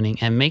of ballooning,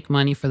 and make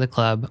money for the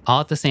club all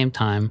at the same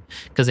time,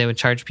 because they would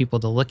charge people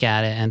to look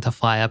at it and to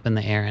fly up in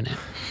the air in it.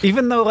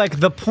 Even though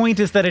the point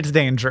is that it's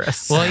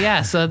dangerous. Well,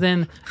 yeah, so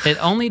then it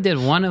only did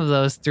one of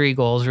those 3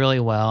 goals really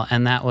well,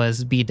 and that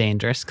was be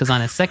dangerous, because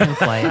on its second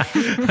flight,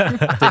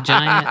 the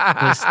Giant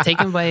was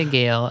taken by a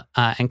gale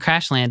and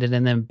crash landed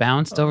and then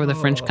bounced over the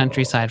French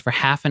countryside for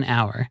half an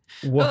hour.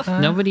 What?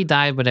 Nobody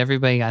died, but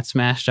everybody got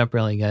smashed up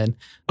really good.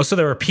 Oh, so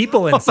there were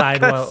people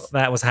inside while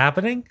that was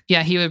happening?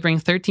 Yeah, he would bring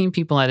 13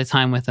 people at a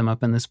time with him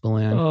up in this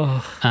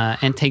balloon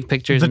and take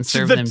pictures and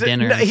serve them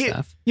dinner and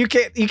stuff. You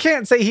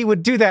can't say he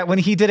would do that when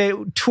he did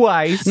it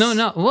twice. No.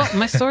 Well,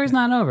 my story's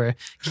not over.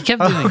 He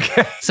kept doing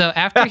it. So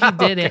after he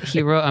did it,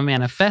 he wrote a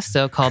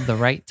manifesto called The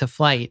Right to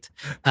Flight,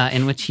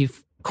 in which he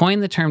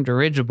coined the term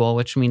dirigible,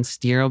 which means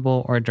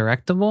steerable or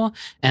directable.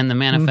 And the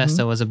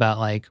manifesto was about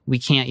we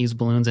can't use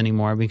balloons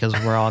anymore because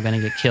we're all going to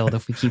get killed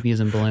if we keep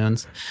using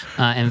balloons.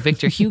 And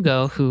Victor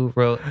Hugo, who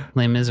wrote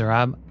Les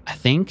Miserables, I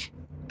think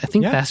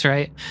that's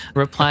right,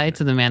 replied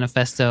to the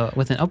manifesto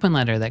with an open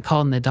letter that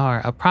called Nadar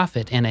a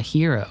prophet and a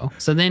hero.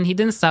 So then he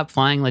didn't stop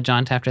flying Le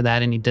Géant after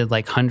that, and he did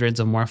hundreds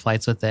of more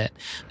flights with it.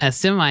 A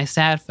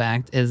semi-sad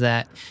fact is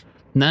that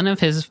none of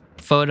his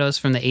photos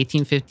from the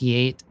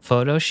 1858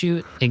 photo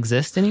shoot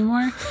exist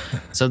anymore.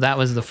 So that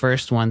was the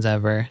first ones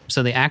ever.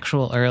 So the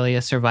actual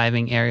earliest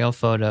surviving aerial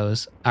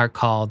photos are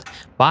called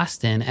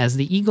Boston, as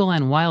the Eagle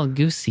and Wild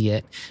Goose see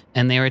it,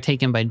 and they were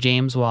taken by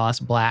James Wallace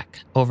Black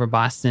over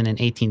Boston in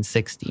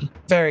 1860.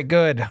 Very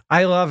good.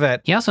 I love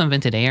it. He also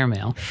invented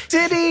airmail.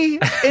 Did he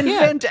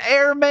invent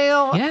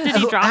airmail? Yeah. Did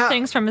he drop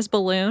things from his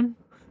balloon?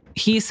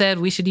 he said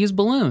we should use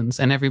balloons,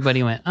 and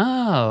everybody went,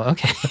 "Oh,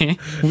 okay,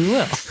 we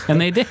will," and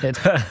they did. And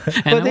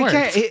But they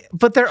can't.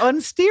 But they're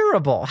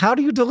unsteerable. How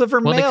do you deliver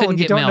Well, they mail couldn't when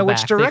you get don't mail know which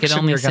back. They could direction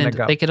only you're going to send.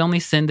 go? They could only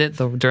send it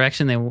the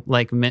direction they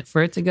like meant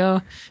for it to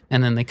go,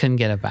 and then they couldn't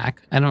get it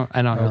back. I don't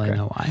really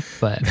know why,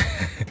 but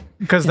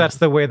Because that's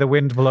the way the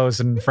wind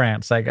blows in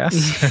France, I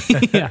guess.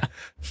 yeah.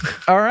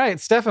 All right,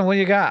 Stefan, what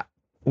you got?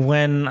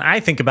 When I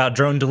think about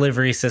drone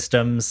delivery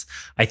systems,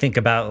 I think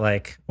about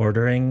like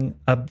ordering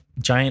a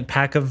giant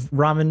pack of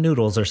ramen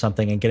noodles or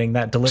something and getting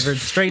that delivered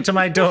straight to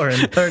my door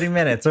in 30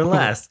 minutes or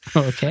less.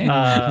 Okay.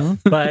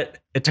 But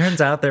it turns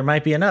out there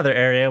might be another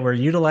area where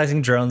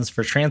utilizing drones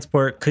for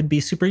transport could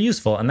be super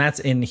useful, and that's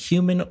in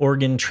human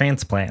organ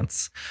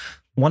transplants.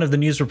 One of the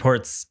news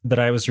reports that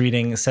I was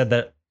reading said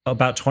that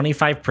about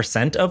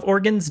 25% of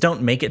organs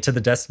don't make it to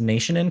the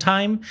destination in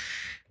time.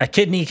 A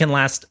kidney can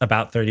last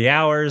about 30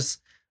 hours.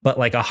 But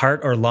like a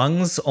heart or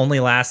lungs only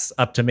lasts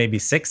up to maybe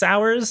 6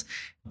 hours.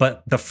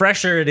 But the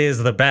fresher it is,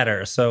 the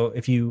better. So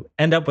if you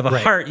end up with a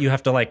heart, you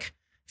have to like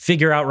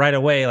figure out right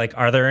away, like,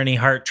 are there any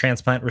heart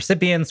transplant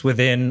recipients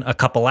within a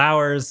couple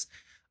hours?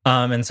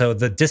 And so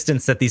the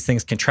distance that these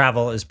things can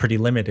travel is pretty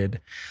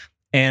limited.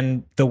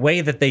 And the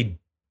way that they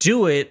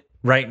do it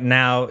right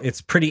now, it's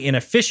pretty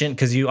inefficient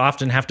because you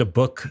often have to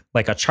book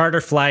like a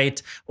charter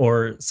flight,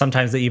 or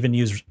sometimes they even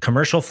use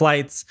commercial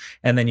flights.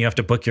 And then you have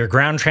to book your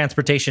ground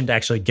transportation to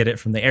actually get it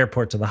from the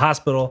airport to the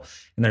hospital.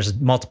 And there's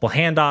multiple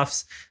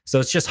handoffs.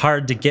 So it's just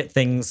hard to get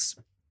things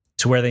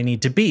to where they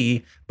need to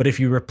be. But if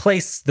you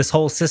replace this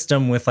whole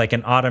system with like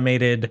an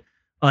automated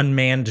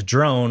unmanned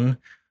drone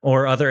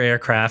or other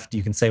aircraft,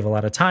 you can save a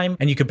lot of time,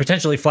 and you could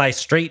potentially fly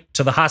straight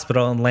to the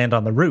hospital and land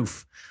on the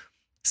roof.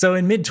 So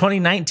in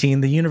mid-2019,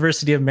 the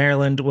University of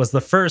Maryland was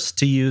the first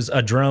to use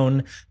a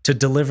drone to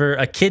deliver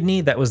a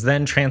kidney that was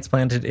then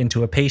transplanted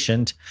into a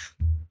patient.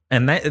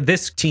 And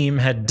this team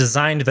had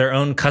designed their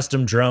own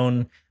custom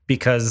drone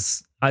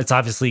because it's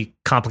obviously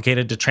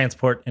complicated to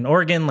transport an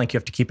organ. Like, you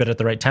have to keep it at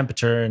the right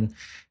temperature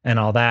and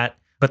all that.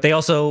 But they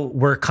also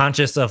were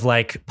conscious of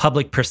like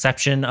public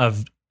perception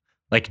of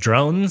like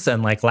drones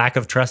and like lack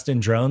of trust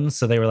in drones.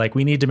 So they were like,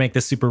 we need to make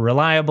this super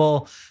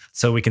reliable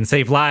so we can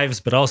save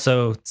lives, but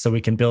also so we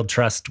can build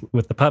trust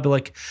with the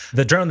public.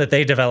 The drone that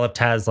they developed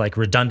has like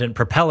redundant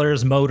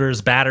propellers,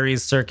 motors,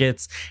 batteries,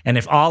 circuits. And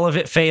if all of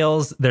it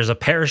fails, there's a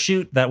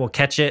parachute that will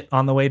catch it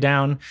on the way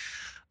down.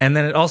 And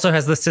then it also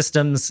has the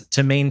systems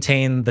to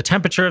maintain the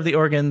temperature of the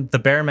organ, the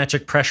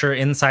barometric pressure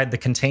inside the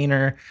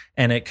container,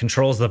 and it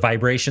controls the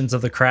vibrations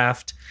of the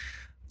craft.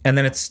 And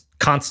then it's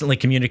constantly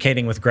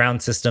communicating with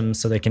ground systems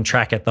so they can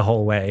track it the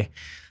whole way.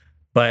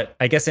 But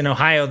I guess in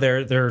Ohio,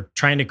 they're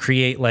trying to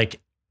create like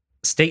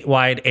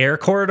statewide air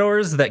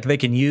corridors that they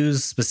can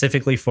use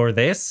specifically for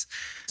this.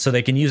 So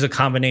they can use a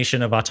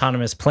combination of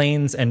autonomous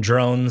planes and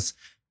drones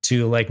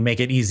to like make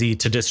it easy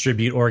to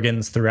distribute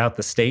organs throughout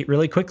the state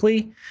really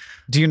quickly.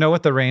 Do you know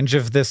what the range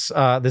of this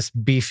this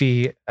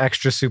beefy,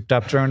 extra souped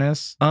up drone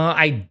is?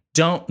 I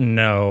don't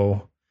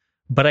know.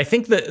 But I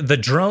think the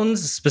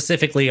drones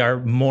specifically are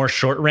more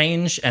short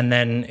range, and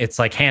then it's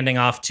like handing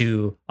off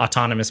to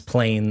autonomous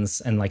planes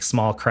and like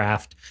small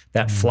craft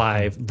that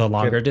fly the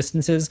longer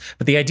distances.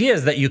 But the idea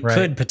is that you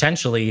could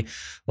potentially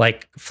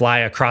like fly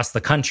across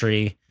the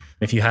country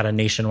if you had a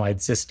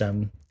nationwide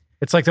system.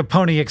 It's like the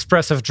Pony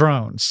Express of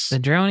drones. The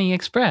Droney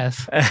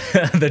Express.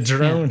 The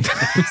drone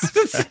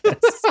express.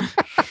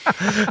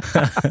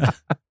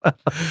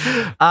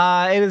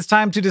 It is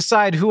time to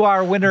decide who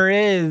our winner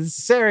is.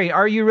 Sari,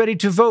 are you ready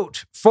to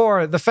vote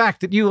for the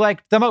fact that you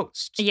liked the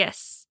most?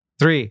 Yes.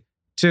 3,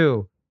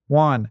 2,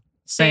 1.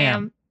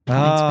 Sam.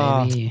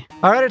 Thanks, baby.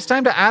 All right, it's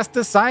time to ask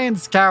the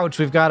science couch.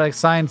 We've got a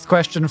science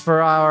question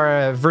for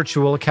our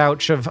virtual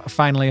couch of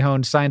finely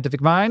honed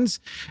scientific minds.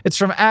 It's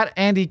from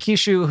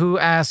 @AndyKishu, who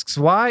asks,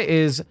 why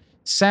is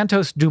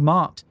Santos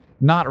Dumont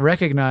not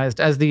recognized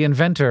as the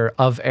inventor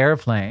of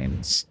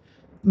airplanes?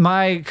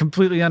 My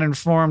completely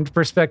uninformed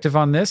perspective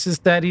on this is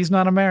that he's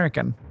not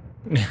American.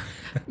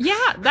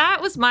 Yeah, that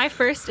was my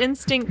first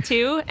instinct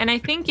too. And I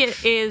think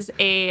it is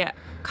a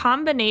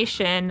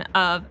combination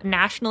of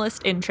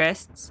nationalist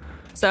interests.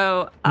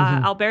 So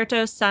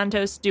Alberto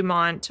Santos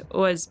Dumont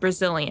was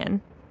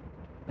Brazilian.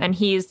 And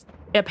he's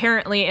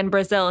apparently in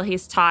Brazil,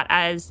 he's taught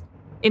as,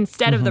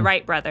 instead of the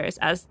Wright brothers,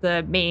 as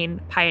the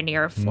main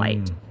pioneer of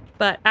flight.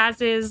 But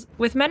as is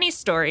with many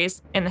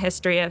stories in the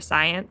history of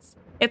science,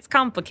 it's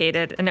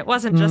complicated. And it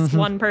wasn't just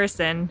one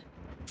person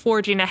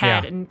forging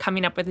ahead and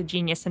coming up with a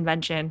genius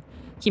invention.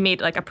 He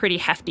made like a pretty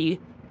hefty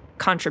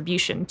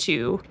contribution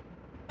to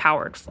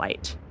powered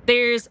flight.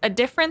 There's a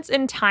difference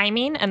in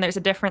timing and there's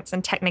a difference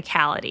in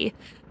technicality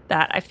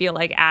that I feel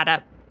like add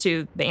up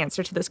to the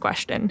answer to this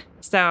question.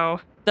 So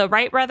the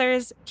Wright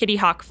brothers' Kitty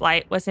Hawk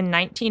flight was in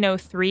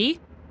 1903.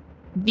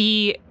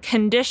 The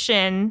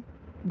condition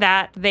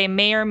that they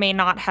may or may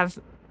not have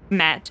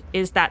met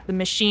is that the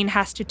machine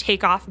has to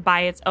take off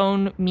by its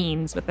own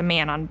means with a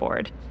man on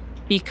board,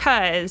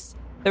 because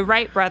the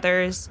Wright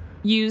brothers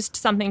used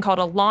something called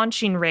a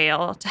launching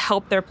rail to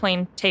help their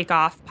plane take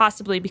off,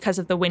 possibly because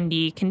of the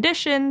windy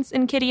conditions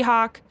in Kitty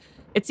Hawk.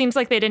 it seems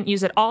like they didn't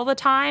use it all the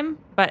time,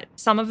 but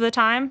some of the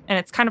time. And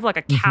it's kind of like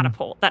a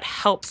catapult that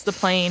helps the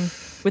plane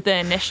with the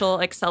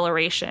initial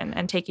acceleration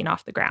and taking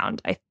off the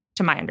ground,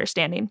 to my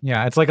understanding.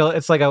 Yeah, it's like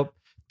a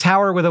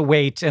tower with a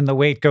weight, and the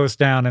weight goes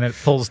down and it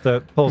pulls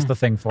the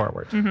thing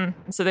forward.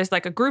 So there's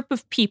like a group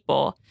of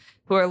people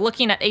who are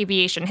looking at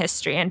aviation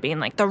history and being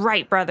like, the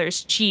Wright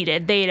brothers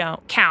cheated, they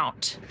don't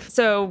count.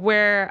 So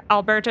where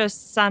Alberto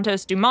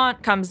Santos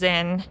Dumont comes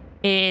in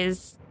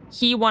is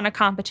he won a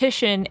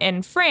competition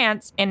in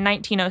France in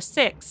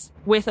 1906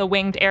 with a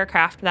winged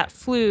aircraft that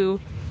flew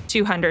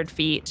 200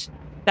 feet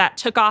that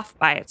took off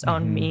by its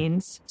own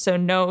means. So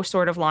no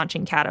sort of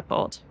launching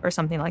catapult or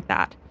something like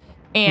that.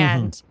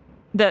 And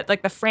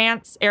the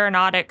France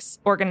Aeronautics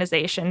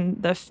Organization,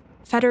 the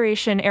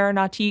Fédération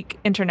Aéronautique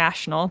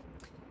Internationale,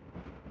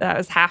 that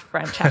was half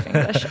French, half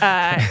English,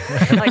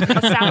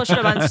 established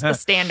a bunch of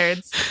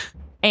standards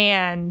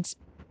and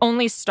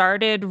only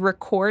started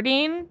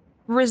recording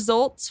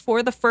results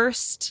for the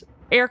first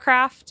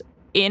aircraft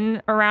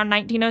in around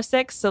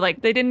 1906. So they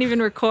didn't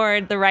even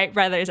record the Wright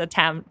brothers'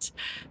 attempt.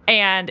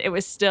 And it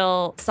was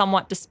still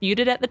somewhat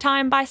disputed at the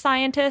time by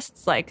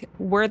scientists.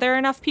 Were there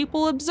enough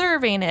people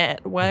observing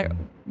it? What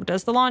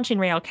does the launching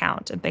rail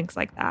count? And things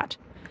like that.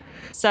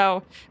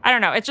 So I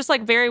don't know. It's just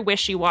very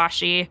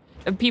wishy-washy.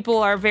 People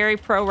are very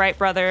pro Wright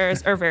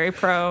brothers or very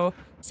pro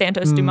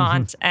Santos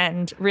Dumont.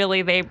 And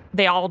really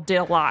they all did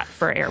a lot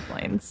for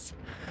airplanes.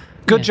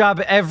 Good job,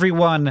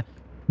 everyone.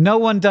 No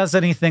one does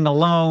anything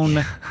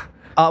alone.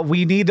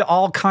 We need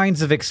all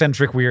kinds of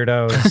eccentric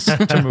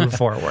weirdos to move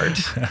forward.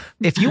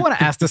 If you want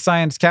to ask the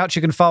Science Couch,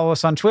 you can follow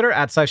us on Twitter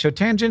at SciShow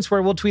Tangents,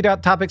 where we'll tweet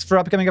out topics for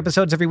upcoming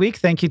episodes every week.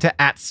 Thank you to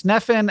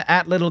 @Sneffen,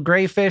 @Little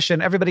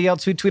and everybody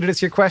else who tweeted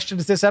us your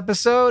questions this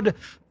episode.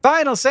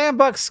 Final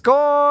Sambuck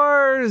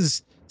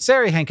scores.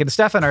 Sari, Hank, and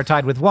Stefan are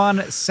tied with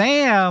 1.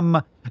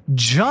 Sam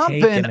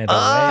jumping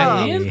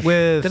up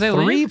with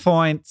 3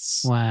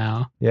 points.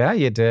 Wow. Yeah,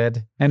 you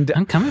did. And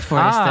I'm coming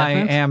for you, Stefan. I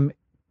am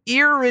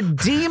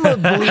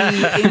irredeemably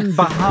in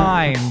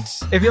behind.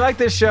 If you like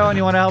this show and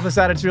you want to help us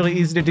out, it's really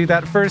easy to do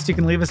that. First, you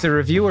can leave us a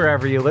review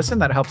wherever you listen.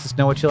 That helps us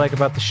know what you like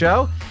about the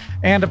show,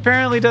 and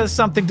apparently does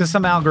something to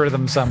some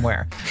algorithm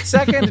somewhere.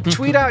 Second,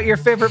 tweet out your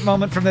favorite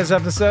moment from this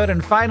episode.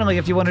 And finally,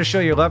 if you want to show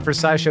your love for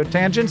SciShow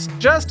Tangents,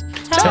 just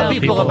tell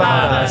people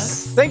about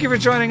us. Thank you for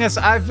joining us.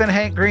 I've been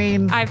Hank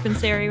Green. I've been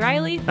Sari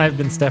Riley. I've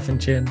been Stefan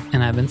Chin.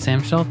 And I've been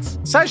Sam Schultz.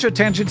 SciShow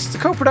Tangents is a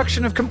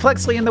co-production of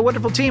Complexly and the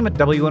wonderful team at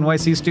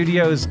WNYC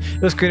Studios.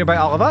 It was created by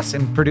all of us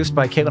and produced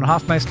by Caitlin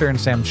Hoffmeister and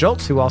Sam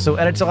Schultz, who also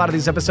edits a lot of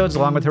these episodes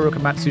along with Haruka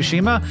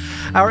Matsushima.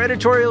 Our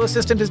editorial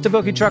assistant is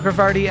Deboki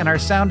Chakravarti, and our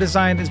sound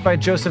design is by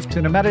Joseph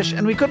Tunamedish.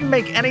 And we couldn't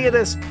make any of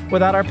this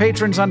without our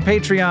patrons on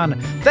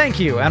Patreon. Thank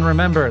you, and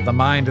remember, the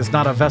mind is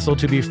not a vessel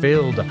to be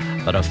filled,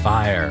 but a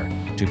fire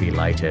to be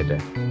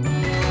lighted.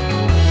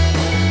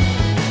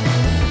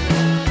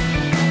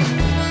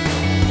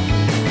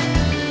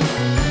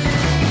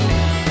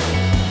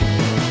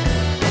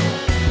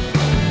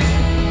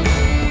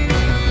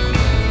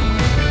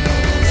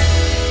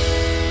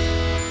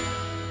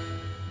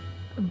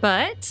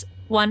 But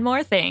one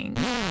more thing.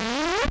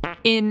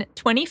 In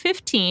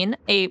 2015,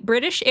 a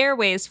British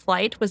Airways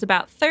flight was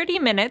about 30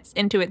 minutes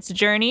into its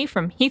journey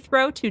from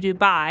Heathrow to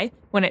Dubai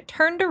when it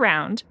turned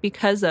around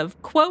because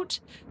of, quote,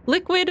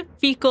 liquid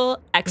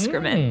fecal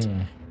excrement.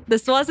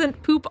 This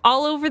wasn't poop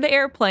all over the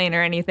airplane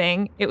or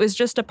anything. It was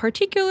just a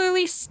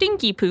particularly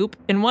stinky poop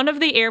in one of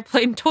the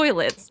airplane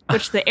toilets,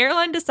 which the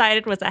airline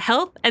decided was a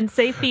health and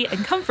safety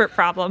and comfort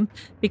problem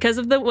because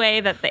of the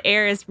way that the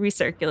air is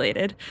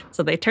recirculated.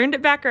 So they turned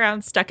it back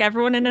around, stuck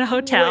everyone in a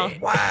hotel,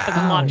 and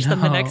then launched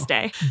them the next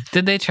day.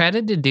 Did they try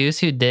to deduce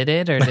who did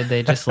it, or did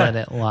they just let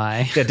it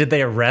lie? Yeah, did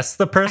they arrest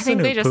the person? I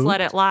think they just pooped?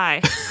 let it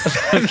lie.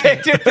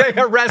 Did they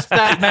arrest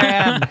that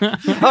man?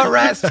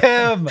 Arrest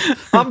him!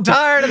 I'm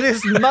tired of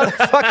this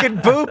motherfucking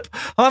poop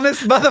on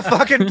this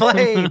motherfucking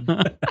plane.